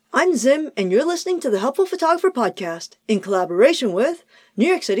I'm Zim, and you're listening to the Helpful Photographer Podcast in collaboration with New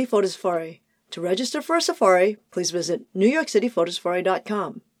York City Photo Safari. To register for a safari, please visit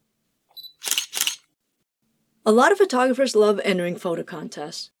newyorkcityphotosafari.com. A lot of photographers love entering photo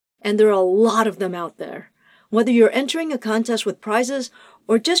contests, and there are a lot of them out there. Whether you're entering a contest with prizes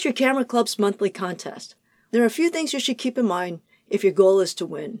or just your camera club's monthly contest, there are a few things you should keep in mind if your goal is to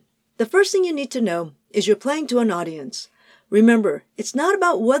win. The first thing you need to know is you're playing to an audience. Remember, it's not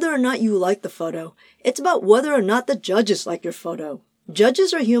about whether or not you like the photo, it's about whether or not the judges like your photo.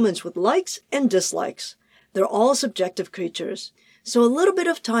 Judges are humans with likes and dislikes. They're all subjective creatures. So a little bit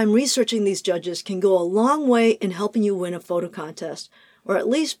of time researching these judges can go a long way in helping you win a photo contest, or at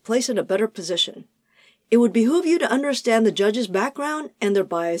least place in a better position. It would behoove you to understand the judge's background and their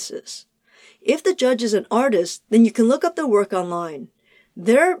biases. If the judge is an artist, then you can look up their work online.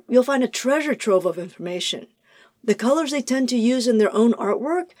 There, you'll find a treasure trove of information. The colors they tend to use in their own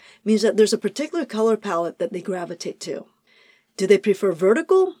artwork means that there's a particular color palette that they gravitate to. Do they prefer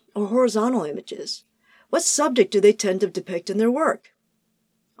vertical or horizontal images? What subject do they tend to depict in their work?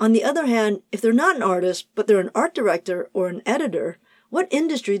 On the other hand, if they're not an artist, but they're an art director or an editor, what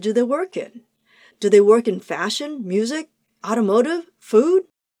industry do they work in? Do they work in fashion, music, automotive, food?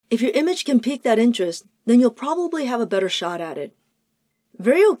 If your image can pique that interest, then you'll probably have a better shot at it.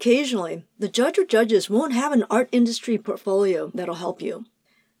 Very occasionally, the judge or judges won't have an art industry portfolio that'll help you.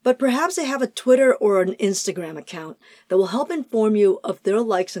 But perhaps they have a Twitter or an Instagram account that will help inform you of their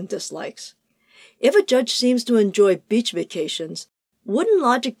likes and dislikes. If a judge seems to enjoy beach vacations, wouldn't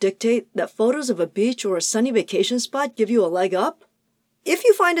logic dictate that photos of a beach or a sunny vacation spot give you a leg up? If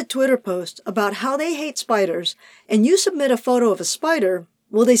you find a Twitter post about how they hate spiders and you submit a photo of a spider,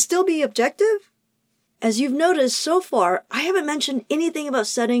 will they still be objective? As you've noticed so far, I haven't mentioned anything about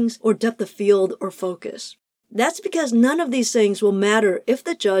settings or depth of field or focus. That's because none of these things will matter if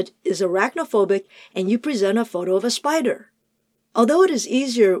the judge is arachnophobic and you present a photo of a spider. Although it is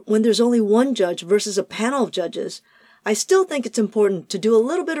easier when there's only one judge versus a panel of judges, I still think it's important to do a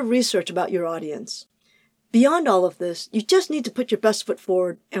little bit of research about your audience. Beyond all of this, you just need to put your best foot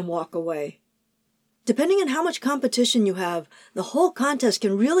forward and walk away. Depending on how much competition you have, the whole contest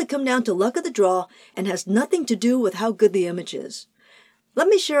can really come down to luck of the draw and has nothing to do with how good the image is. Let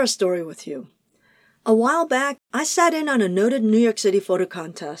me share a story with you. A while back, I sat in on a noted New York City photo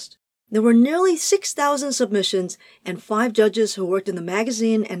contest. There were nearly 6,000 submissions and 5 judges who worked in the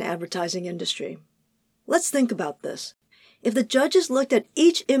magazine and advertising industry. Let's think about this. If the judges looked at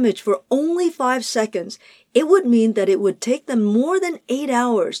each image for only 5 seconds, it would mean that it would take them more than 8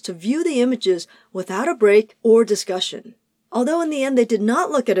 hours to view the images without a break or discussion. Although in the end they did not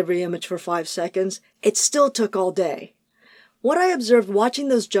look at every image for 5 seconds, it still took all day. What I observed watching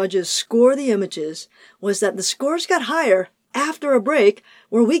those judges score the images was that the scores got higher after a break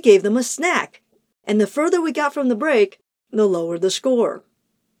where we gave them a snack. And the further we got from the break, the lower the score.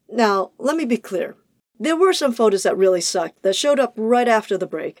 Now, let me be clear. There were some photos that really sucked that showed up right after the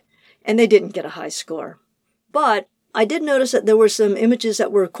break, and they didn't get a high score. But I did notice that there were some images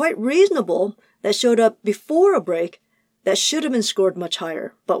that were quite reasonable that showed up before a break that should have been scored much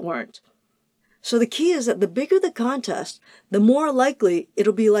higher, but weren't. So the key is that the bigger the contest, the more likely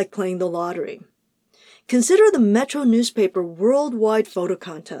it'll be like playing the lottery. Consider the Metro newspaper worldwide photo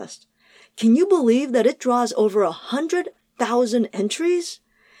contest. Can you believe that it draws over 100,000 entries?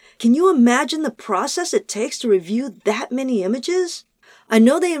 Can you imagine the process it takes to review that many images? I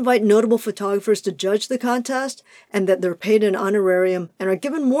know they invite notable photographers to judge the contest and that they're paid an honorarium and are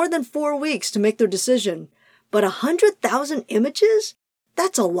given more than 4 weeks to make their decision. But 100,000 images?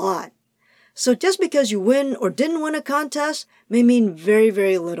 That's a lot. So just because you win or didn't win a contest may mean very,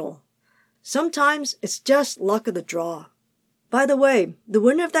 very little. Sometimes it's just luck of the draw. By the way, the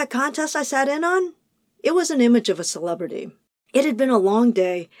winner of that contest I sat in on? It was an image of a celebrity. It had been a long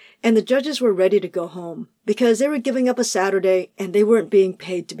day, and the judges were ready to go home because they were giving up a Saturday and they weren't being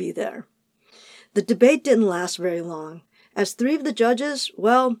paid to be there. The debate didn't last very long, as 3 of the judges,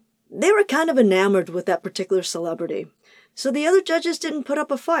 well, they were kind of enamored with that particular celebrity, so the other judges didn't put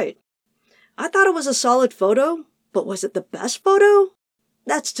up a fight. I thought it was a solid photo, but was it the best photo?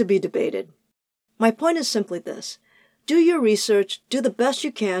 That's to be debated. My point is simply this. Do your research, do the best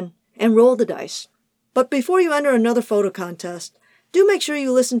you can, and roll the dice. But before you enter another photo contest, do make sure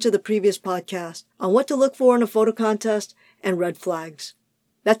you listen to the previous podcast on what to look for in a photo contest and red flags.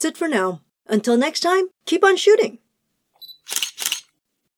 That's it for now. Until next time, keep on shooting.